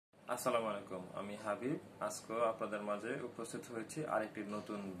আসসালামু আলাইকুম, আমি হাবিব। আজকে আপনাদের মাঝে উপস্থিত হয়েছি আরেকটি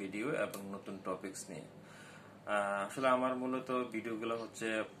নতুন ভিডিও এবং নতুন টপিকস নিয়ে। আসলে আমার মূলত ভিডিওগুলো হচ্ছে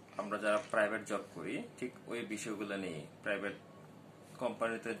আমরা যারা প্রাইভেট জব করি ঠিক ওই বিষয়গুলো নিয়ে, প্রাইভেট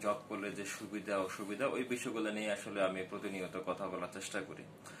কোম্পানিতে জব করলে যে সুবিধা অসুবিধা ওই বিষয়গুলো নিয়ে আসলে আমি প্রতিনিয়ত কথা বলার চেষ্টা করি।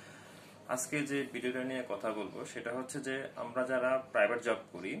 আজকে যে ভিডিওটা নিয়ে কথা বলবো সেটা হচ্ছে যে আমরা যারা প্রাইভেট জব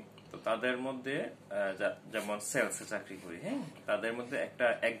করি তো তাদের মধ্যে যেমন সেলসে চাকরি করি, হ্যাঁ, তাদের মধ্যে একটা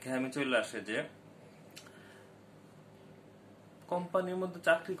একঘেয়েমি চলে আসে যে কোম্পানির মধ্যে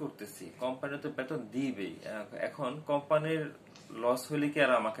চাকরি করতেছি, কোম্পানি তো বেতন দিবেই, এখন কোম্পানির লস হইলে কি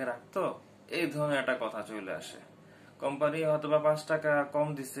আর আমাকে রাখতো, এই ধরনের একটা কথা চলে আসে। কোম্পানি হয়তো বা 5 টাকা কম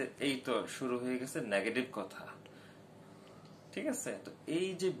দিছে, এই তো শুরু হয়ে গেছে নেগেটিভ কথা। ঠিক আছে, তো এই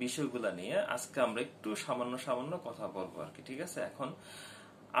যে বিষয়গুলা নিয়ে আজকে আমরা একটু সামান্য সামান্য কথা বলবো আর কি। ঠিক আছে, এখন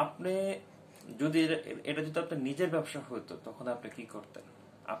আপনি যদি এটা যদি আপনার নিজের ব্যবসা হতো তখন আপনি কি করতেন?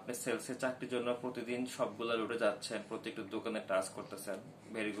 আপনি সেলসে চাকরির জন্য প্রতিদিন সবগুলা রুটে যাচ্ছেন, প্রত্যেকটা দোকানে টাচ করতেছেন,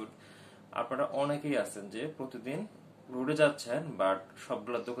 ভেরি গুড। আপনারা অনেকেই আছেন যে প্রতিদিন রুটে যাচ্ছেন বাট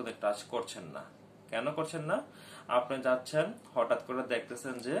সবগুলা দোকানে টাচ করছেন না। কেন করছেন না? আপনি যাচ্ছেন, হঠাৎ করে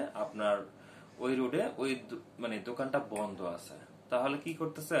দেখতেছেন যে আপনার ওই রোডে ওই মানে দোকানটা বন্ধ আছে, তাহলে কি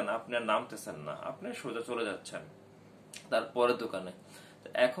করতেছেন? আপনি আর নামতেছেন না, আপনি সোজা চলে যাচ্ছেন তারপরে দোকানে।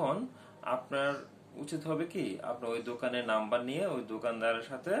 এখন আপনার উচিত হবে কি, আপনার ওই দোকানের নাম্বার নিয়ে ওই দোকানদারের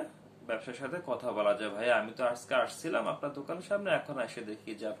সাথে, ব্যবসার সাথে কথা বলা যায়, ভাই আমি তো আজকে আসছিলাম আপনার দোকানের সামনে, এখন এসে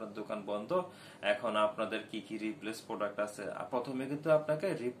দেখি যে আপনার দোকান বন্ধ, এখন আপনাদের কি কি রিপ্লেস প্রোডাক্ট আছে। প্রথমে কিন্তু আপনাকে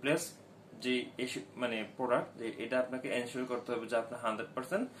রিপ্লেস যে মানে প্রোডাক্ট, এটা আপনাকে এনশিওর করতে হবে যে আপনি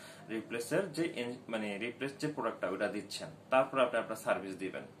 100% রিপ্লেসের যে মানে রিপ্লেস যে প্রোডাক্টটা ওটা দিচ্ছেন, তারপর আপনি আপনার সার্ভিস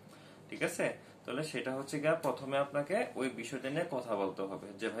দিবেন। ঠিক আছে, তাহলে সেটা হচ্ছে গিয়ে প্রথমে আপনাকে ওই বিষয়টা নিয়ে কথা বলতে হবে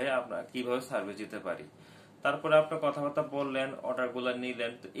যে ভাই আপনার কিভাবে সার্ভিস দিতে পারি। তারপরে আপনার কথাবার্তা বললেন, অর্ডার গুলা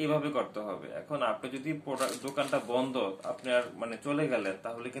নিলেন, তো এইভাবে করতে হবে। এখন আপনি যদি দোকানটা বন্ধ, আপনি আর মানে চলে গেলেন,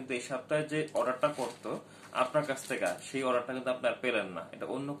 তাহলে কিন্তু এই সপ্তাহে যে অর্ডারটা করতো আপনার কাছ থেকে সেই অর্ডারটা কিন্তু আপনি আর পেলেন না, এটা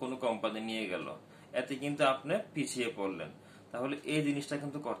অন্য কোনো কোম্পানি নিয়ে গেল, এতে কিন্তু আপনি পিছিয়ে পড়লেন। তাহলে এই জিনিসটা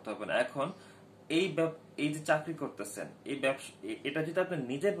কিন্তু করতে হবে না। এখন এই এই যে চাকরি করতেছেন, এই ব্যবসা, এটা যদি আপনার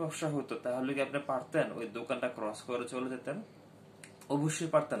নিজের ব্যবসা হতো তাহলে কি আপনি পারতেন ওই দোকানটা ক্রস করে চলে যেতেন? অবশ্যই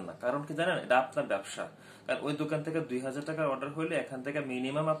পারতেন না। কারণ কি জানেন, এটা আপনার ব্যবসা। কারণ ওই দোকান থেকে 2000 টাকার অর্ডার হইলে এখান থেকে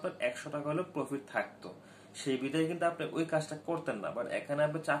মিনিমাম আপনার 100 টাকা হলে প্রফিট থাকতো, সেই বিধায় কিন্তু আপনি ওই কাজটা করতেন না। বাট এখানে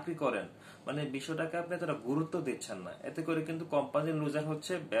আপনি চাকরি করেন, মানে বিষয়টাকে আপনি এতটা গুরুত্ব দিচ্ছেন না, এতে করে কিন্তু কোম্পানির লুজার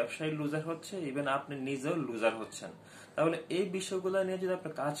হচ্ছে, ব্যবসায়ী লুজার হচ্ছে, ইভেন আপনি নিজেও লুজার হচ্ছেন। তাহলে এই বিষয়গুলো নিয়ে যদি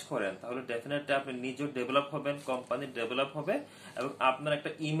আপনি কাজ করেন তাহলে ডেফিনেটলি আপনি নিজেও ডেভেলপ হবেন, কোম্পানি ডেভেলপ হবে এবং আপনার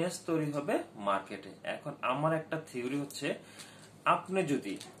একটা ইমেজ তৈরি হবে মার্কেটে। এখন আমার একটা থিওরি হচ্ছে, আপনি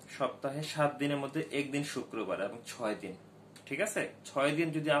যদি সপ্তাহে 7 দিনের মধ্যে একদিন শুক্রবার এবং 6 দিন, ঠিক আছে, 6 দিন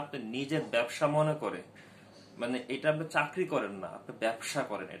যদি আপনি নিজের ব্যবসা মনে করে, মানে এটা আপনি চাকরি করেন না, আপনি ব্যবসা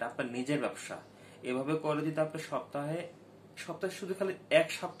করেন, এটা আপনার নিজের ব্যবসা, এভাবে করে যদি আপনি সপ্তাহে সপ্তাহে শুধু খালি 1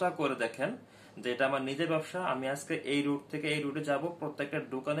 সপ্তাহ করে দেখেন যে এটা আমার নিজের ব্যবসা, আমি আজকে এই রুট থেকে এই রুটে যাব, প্রত্যেকটা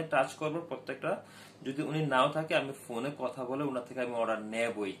দোকানে টাচ করব, প্রত্যেকটা, যদি উনি নাও থাকে আমি ফোনে কথা বলে ওনার থেকে আমি অর্ডার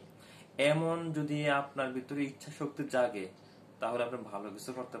নেবই, এমন যদি আপনার ভিতরে ইচ্ছা শক্তি জাগে, তাহলে আপনি ভালো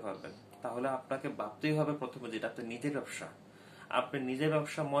কিছু করতে পারবেন। তাহলে আপনাকে ভাবতেই হবে প্রথমে যেটা আপনার নিজের ব্যবসা, আপনি নিজের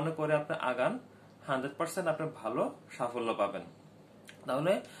ব্যবসা মনে করে আপনি আগান, 100% আপনি ভালো সাফল্য পাবেন।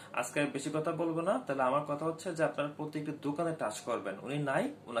 তাহলে আজকে বেশি কথা বলবো না, তাহলে আমার কথা হচ্ছে যে আপনারা প্রত্যেকটা দোকানে টাচ করবেন, উনি নাই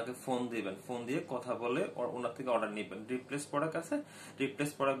ওনাকে ফোন দিবেন, ফোন দিয়ে কথা বলে ওনার থেকে অর্ডার নিবেন। রিপ্লেস প্রোডাক্ট আছে,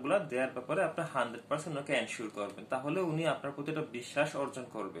 রিপ্লেস প্রোডাক্ট গুলা দেওয়ার ব্যাপারে আপনি 100% ওনাকে এনশিওর করবেন, তাহলে উনি আপনার প্রতি একটা বিশ্বাস অর্জন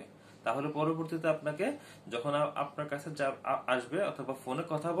করবে। তাহলে পরবর্তীতে আপনাকে যখন আপনার কাছে আসবে অথবা ফোনে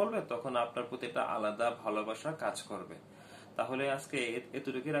কথা বলবে, তখন আপনার প্রতি একটা আলাদা ভালোবাসা কাজ করবে। তাহলে আজকে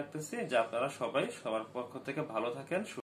এতটুকুই রাখতেছি যে আপনারা সবাই সবার পক্ষ থেকে ভালো থাকেন।